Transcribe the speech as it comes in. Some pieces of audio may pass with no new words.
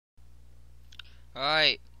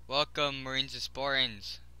Alright, welcome Marines and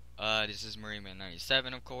Sporans. This is Marineman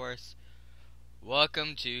 97, of course.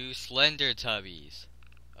 Welcome to Slendytubbies.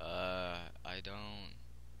 I don't...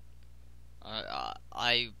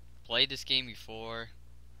 I played this game before.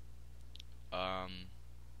 Um,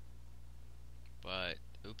 but,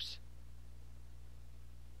 oops.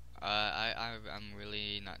 I'm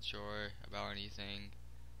really not sure about anything.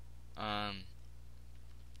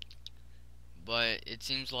 But it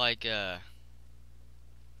seems like,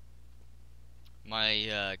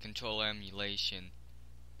 my, controller emulation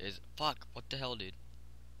is... Fuck, what the hell, dude?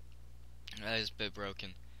 That is a bit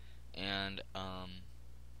broken. And, what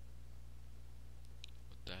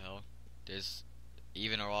the hell? There's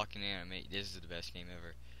even a walking anime. This is the best game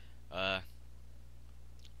ever.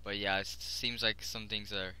 But yeah, it seems like some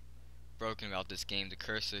things are broken about this game. The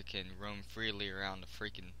cursor can roam freely around the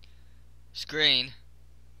freaking screen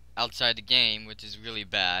outside the game, which is really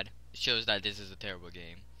bad. It shows that this is a terrible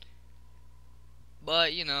game.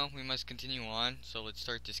 But, you know, we must continue on, so let's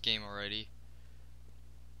start this game already.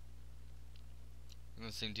 It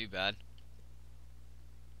doesn't seem too bad.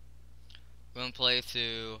 We're gonna play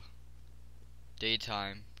through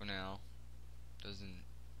daytime for now. Doesn't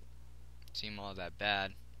seem all that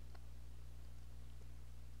bad.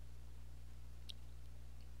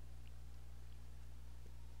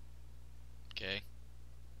 Okay.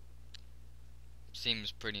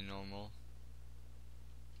 Seems pretty normal.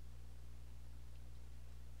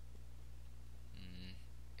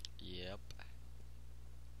 Yep.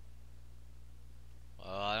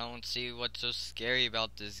 Well, I don't see what's so scary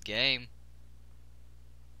about this game.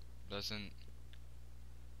 Doesn't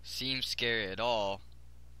seem scary at all.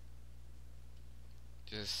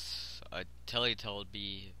 Just a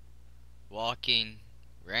Teletubby walking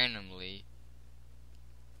randomly.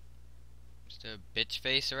 Is there a bitch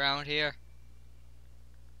face around here?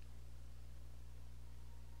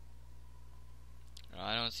 No,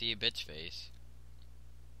 I don't see a bitch face.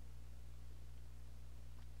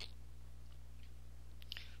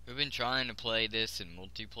 We've been trying to play this in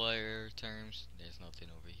multiplayer terms. There's nothing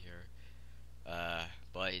over here.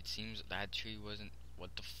 But it seems that tree wasn't... What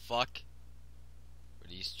the fuck? Were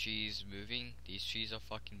these trees moving? These trees are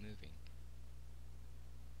fucking moving.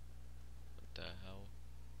 What the hell?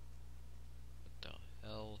 What the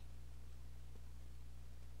hell?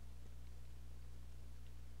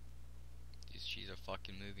 These trees are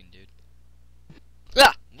fucking moving, dude.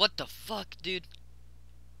 Ah! What the fuck, dude?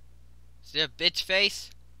 Is there a bitch face?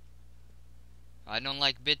 I don't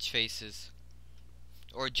like bitch faces.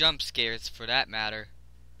 Or jump scares, for that matter.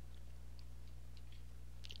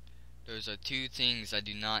 Those are two things I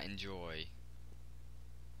do not enjoy.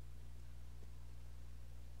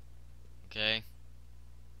 Okay?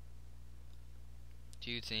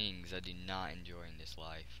 Two things I do not enjoy in this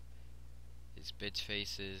life is bitch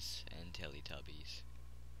faces and Teletubbies.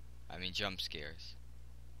 I mean jump scares.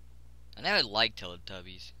 I never liked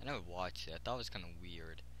Teletubbies. I never watched it. I thought it was kind of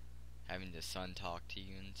weird having the sun talk to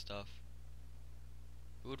you and stuff.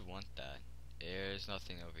 Who would want that? There's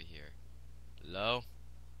nothing over here. Hello?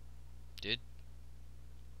 Dude?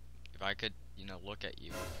 If I could, you know, look at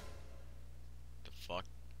you. The fuck?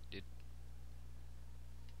 Dude?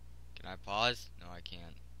 Can I pause? No, I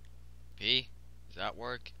can't. P? Does that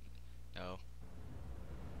work? No.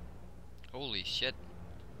 Holy shit.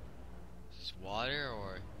 Is this water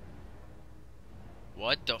or...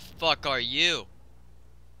 What the fuck are you?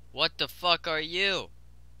 What the fuck are you?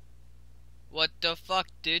 What the fuck,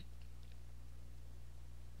 dude?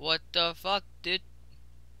 What the fuck, dude?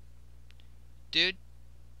 Dude?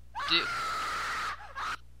 Dude?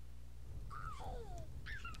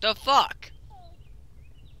 The fuck?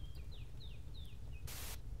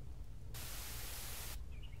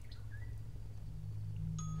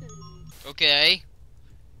 Okay.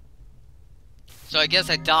 So I guess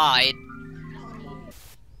I died.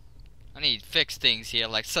 I need to fix things here,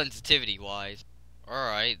 like sensitivity wise.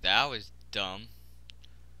 Alright, that was dumb.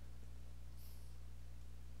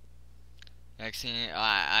 Next thing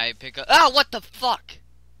I pick up. Ah, what the fuck?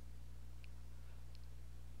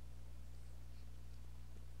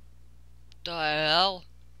 The hell?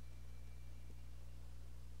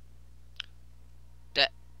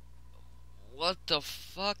 That. What the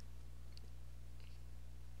fuck?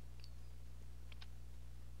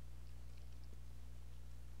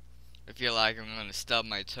 I feel like I'm gonna stub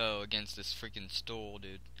my toe against this freaking stool,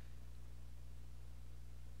 dude.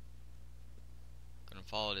 Gonna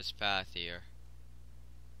follow this path here.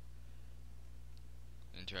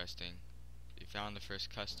 Interesting. We found the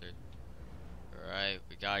first custard. Alright,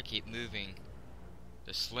 we gotta keep moving.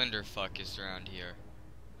 The slender fuck is around here.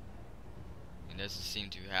 It doesn't seem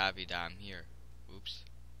too happy that I'm here. Oops.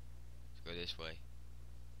 Let's go this way.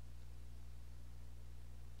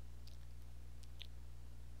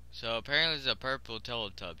 So apparently there's a purple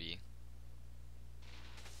Teletubby.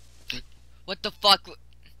 What the fuck?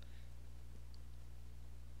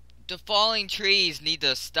 The falling trees need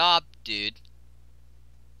to stop, dude.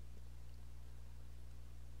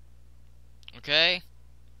 Okay?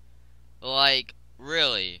 Like,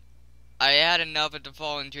 really. I had enough of the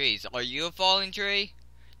falling trees. Are you a falling tree?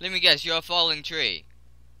 Let me guess, you're a falling tree.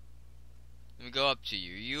 Let me go up to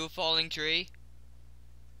you. Are you a falling tree?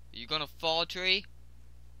 Are you gonna fall, tree?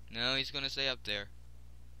 No, he's gonna stay up there.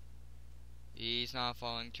 He's not a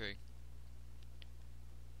falling tree.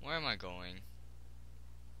 Where am I going?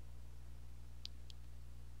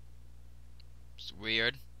 It's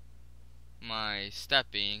weird. My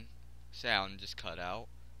stepping sound just cut out.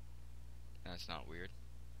 That's not weird.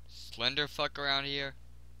 Slender fuck around here.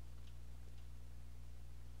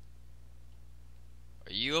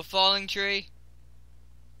 Are you a falling tree?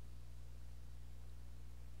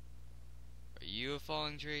 Are you a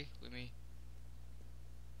falling tree? Let me.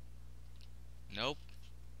 Nope.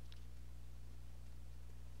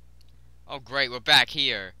 Oh great, we're back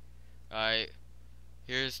here. Alright.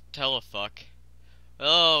 Here's Telefuck.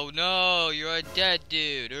 Oh no, you're a dead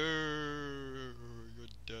dude. You're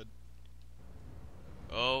dead.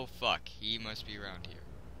 Oh fuck, he must be around here.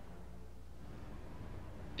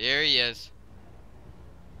 There he is.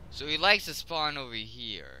 So he likes to spawn over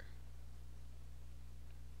here.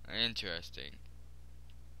 Interesting.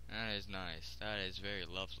 That is nice. That is very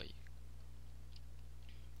lovely.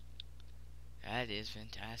 That is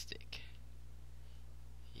fantastic.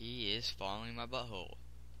 He is following my butthole.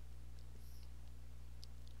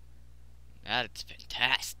 That's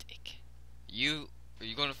fantastic. Are you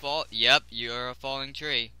gonna fall? Yep, you're a falling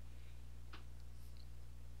tree.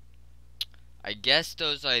 I guess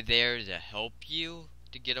those are there to help you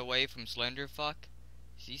to get away from Slenderfuck.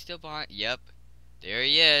 Is he still behind? Yep. There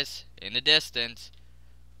he is, in the distance.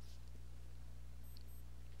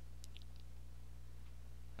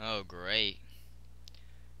 Oh, great.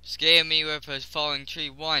 Scare me with a falling tree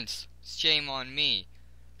once. Shame on me.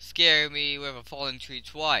 Scare me with a falling tree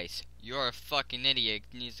twice. You're a fucking idiot.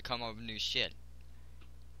 Needs to come up with new shit.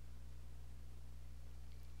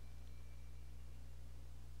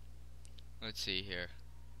 Let's see here.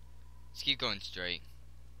 Let's keep going straight.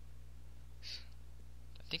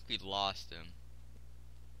 I think we lost him.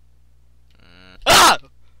 Ah!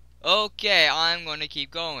 Okay, I'm gonna keep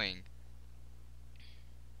going.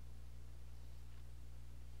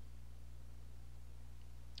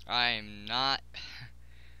 I'm not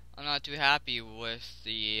too happy with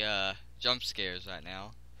the jump scares right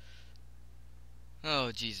now.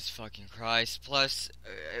 Oh Jesus fucking Christ! Plus,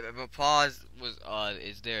 pause was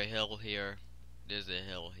is there a hill here? There's a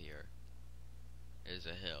hill here. There's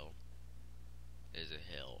a hill. There's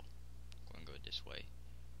a hill. I'm gonna go this way.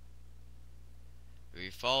 If we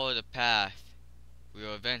follow the path, we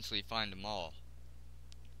will eventually find them all.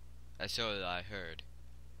 That's what I heard.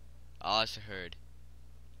 I also heard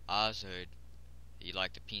you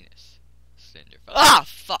like the penis. Slender. Ah,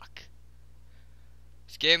 fuck!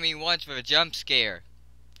 Scare me once with a jump scare.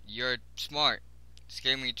 You're smart.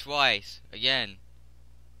 Scare me twice. Again.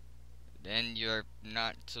 Then you're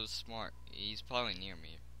not so smart. He's probably near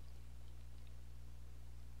me.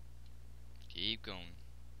 Keep going.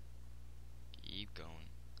 Keep going.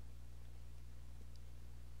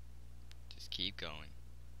 Just keep going.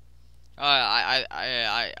 I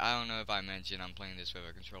don't know if I mentioned I'm playing this with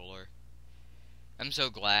a controller. I'm so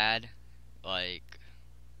glad, like,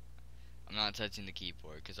 I'm not touching the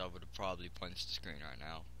keyboard because I would have probably punched the screen right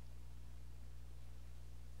now.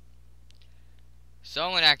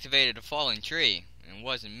 Someone activated a falling tree, and it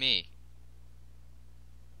wasn't me.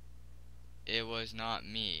 It was not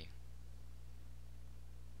me.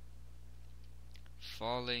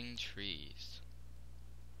 Falling trees.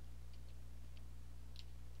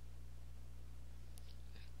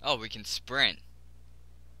 Oh, we can sprint.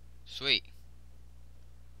 Sweet.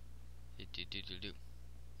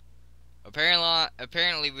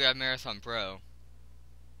 Apparently we have Marathon Pro.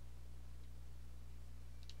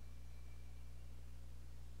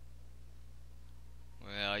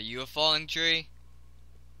 Well, are you a falling tree?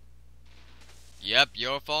 Yep,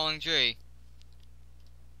 you're a falling tree.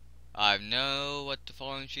 I know what the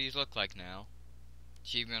falling trees look like now.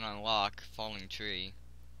 Achievement unlock, falling tree.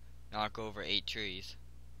 Knock over 8 trees.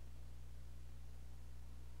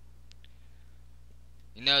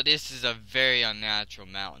 You know, this is a very unnatural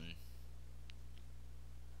mountain.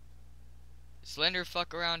 Slender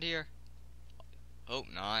fuck around here? Hope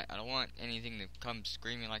not. I don't want anything to come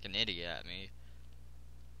screaming like an idiot at me.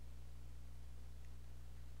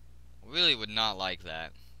 Really would not like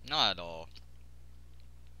that. Not at all.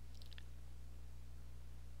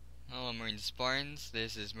 Hello, Marine Spartans.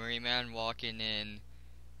 This is Marineman walking in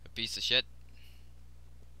a piece of shit.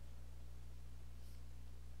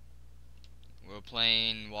 We're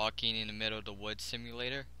playing Walking in the Middle of the Woods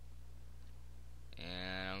Simulator.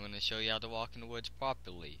 And I'm going to show you how to walk in the woods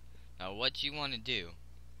properly. Now, what you want to do,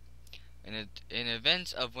 in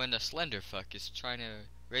events of when the Slenderfuck is trying to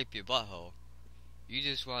rape your butthole, you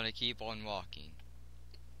just want to keep on walking.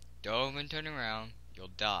 Don't even turn around, you'll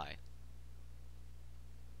die.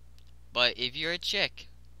 But if you're a chick,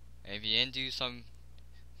 and if you into some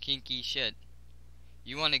kinky shit,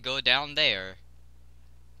 you want to go down there,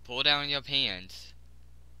 pull down your pants,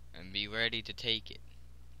 and be ready to take it.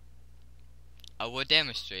 I will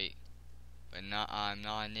demonstrate, but I'm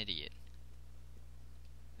not an idiot.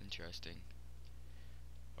 Interesting.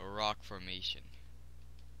 A rock formation.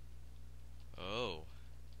 Oh.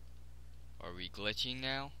 Are we glitching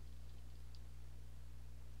now?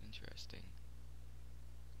 Interesting.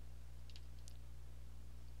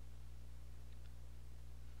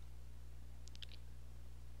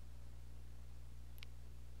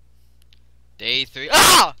 Day 3.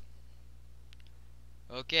 Ah!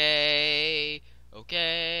 Okay.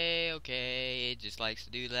 Okay. It just likes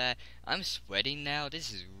to do that. I'm sweating now.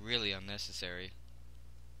 This is really unnecessary.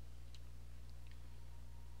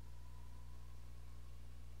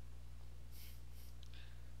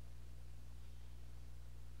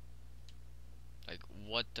 Like,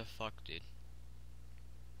 what the fuck, dude?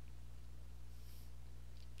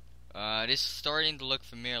 This is starting to look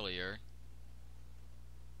familiar.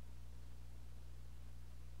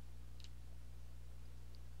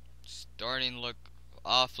 Starting to look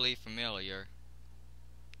awfully familiar.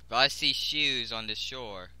 If I see shoes on the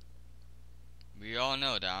shore, we all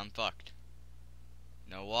know that I'm fucked.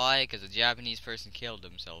 Know why? Because a Japanese person killed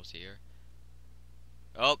themselves here.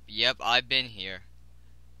 Oh, yep, I've been here.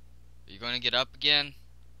 Are you gonna get up again?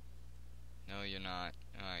 No, you're not.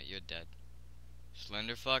 Alright, you're dead.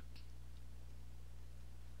 Slenderfuck?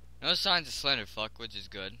 No signs of Slenderfuck, which is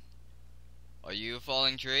good. Are you a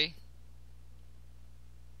falling tree?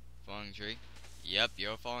 Falling tree? Yep,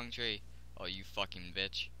 you're a falling tree. Oh, you fucking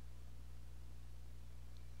bitch.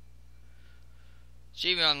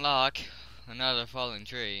 Achievement unlock. Another falling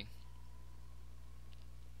tree.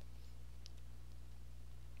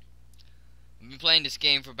 I've been playing this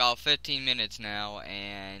game for about 15 minutes now,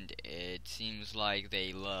 and it seems like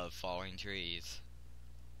they love falling trees.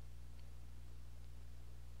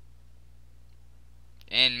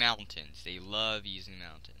 And mountains. They love using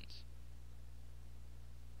mountains.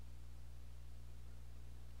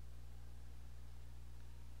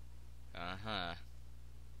 Uh-huh.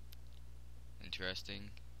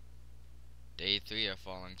 Interesting. Day 3 of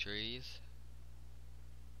falling trees.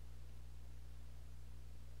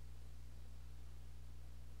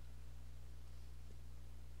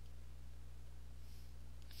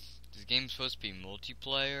 This game's supposed to be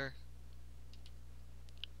multiplayer,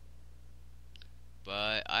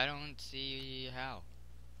 but I don't see how.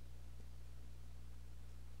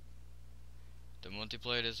 The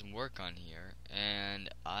multiplayer doesn't work on here, and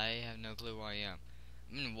I have no clue where I am.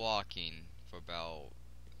 I've been walking for about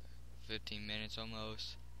 15 minutes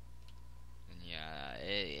almost, and yeah,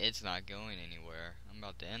 it's not going anywhere. I'm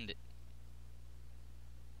about to end it.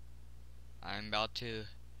 I'm about to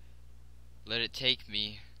let it take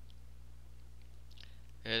me.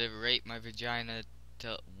 Let it rape my vagina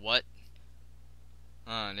till what?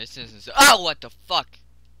 This isn't. Oh, what the fuck?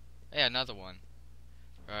 Hey, another one.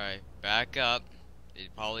 Alright, back up. They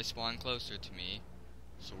probably spawn closer to me,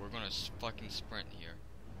 so we're gonna fucking sprint here.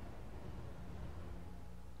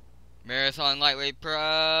 Marathon Lightweight Pro.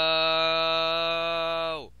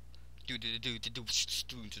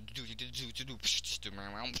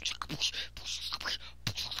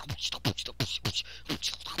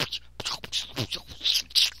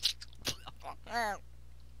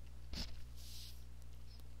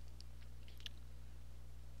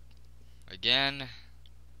 Again.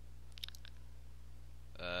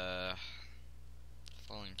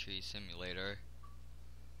 Falling Tree Simulator.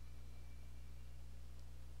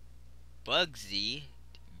 Bugsy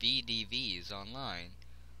VDV is online.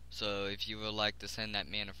 So if you would like to send that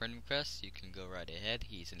man a friend request, you can go right ahead.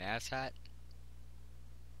 He's an asshat.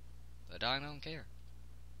 But I don't care.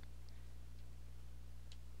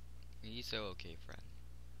 He's a okay friend.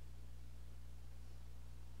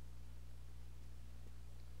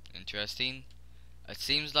 Interesting. It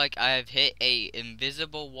seems like I have hit a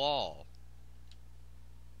invisible wall.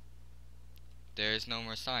 There is no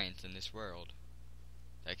more science in this world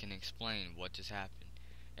that can explain what just happened.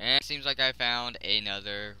 And it seems like I found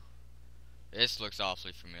another This looks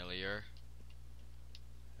awfully familiar.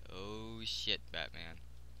 Oh shit, Batman.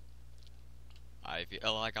 I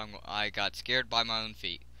feel like I got scared by my own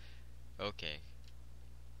feet. Okay.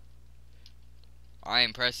 I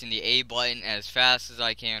am pressing the A button as fast as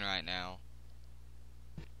I can right now.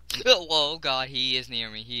 Oh god, he is near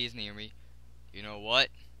me. He is near me. You know what?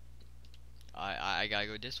 I gotta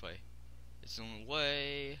go this way. It's the only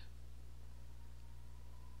way.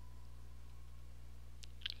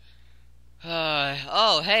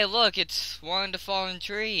 Oh, hey, look, it's one of the fallen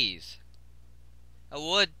trees. I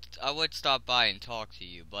would stop by and talk to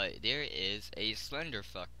you, but there is a slender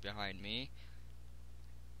fuck behind me.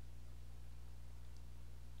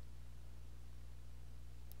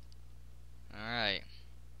 Alright.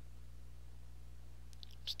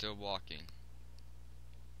 I'm still walking.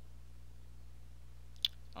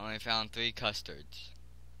 I only found 3 custards.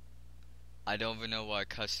 I don't even know what a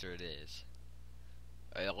custard is.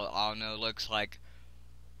 I don't know, it looks like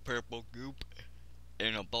purple goop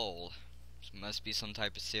in a bowl. It must be some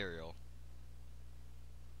type of cereal.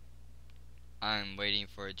 I'm waiting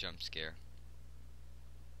for a jump scare.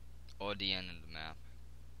 Or the end of the map.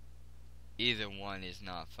 Either one is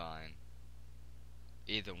not fine.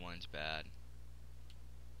 Either one's bad.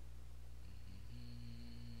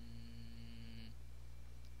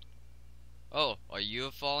 Oh, are you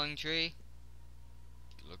a falling tree?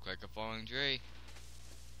 You look like a falling tree.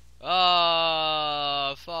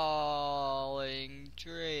 Ah, falling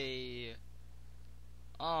tree.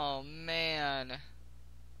 Oh man.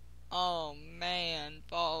 Oh man,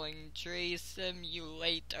 falling tree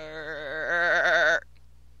simulator.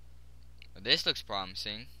 This looks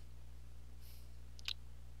promising.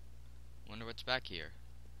 Wonder what's back here.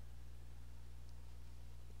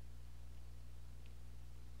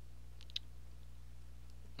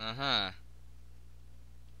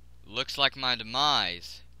 Looks like my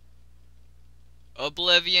demise.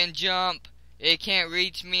 Oblivion jump. It can't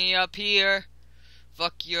reach me up here.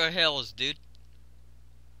 Fuck your hills, dude.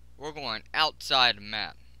 We're going outside the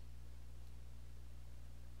map.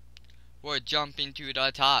 We're jumping to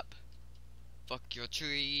the top. Fuck your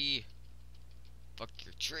tree. Fuck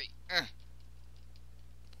your tree.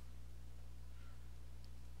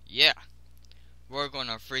 Yeah. We're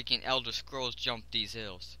gonna freaking Elder Scrolls jump these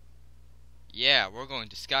hills. Yeah, we're going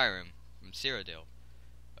to Skyrim from Cyrodiil.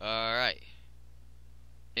 Alright.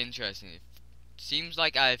 Interesting. It seems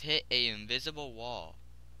like I've hit a invisible wall.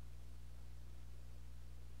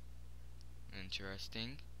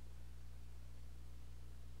 Interesting.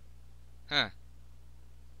 Huh.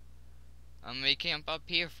 I'm gonna camp up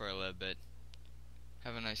here for a little bit.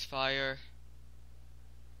 Have a nice fire.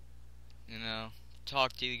 You know,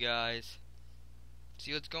 talk to you guys.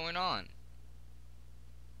 See what's going on.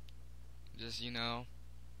 Just, you know,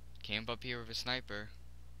 camp up here with a sniper.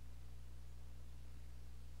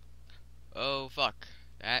 Oh fuck.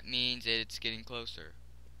 That means it's getting closer.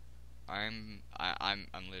 I'm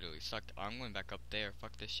literally stuck. I'm going back up there.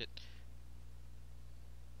 Fuck this shit.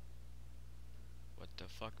 What the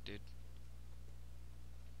fuck, dude?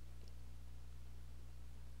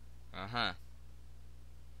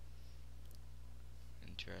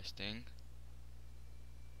 Interesting.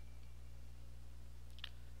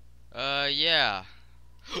 Yeah.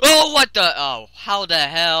 Oh, what the? Oh, how the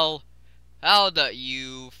hell? How the?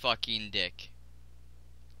 You fucking dick.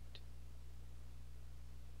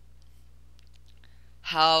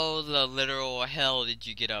 How the literal hell did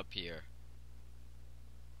you get up here?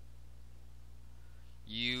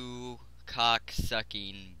 You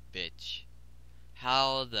cock-sucking bitch.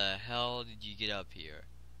 How the hell did you get up here?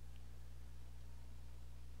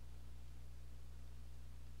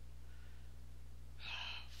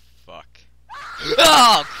 Fuck.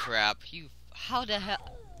 Oh crap. You. How the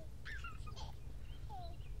hell?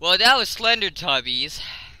 Well, that was Slendytubbies.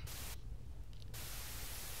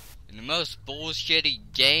 In the most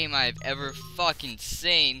bullshitty game I've ever fucking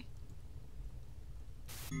seen.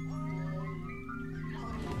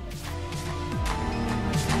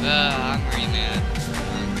 I'm Marineman.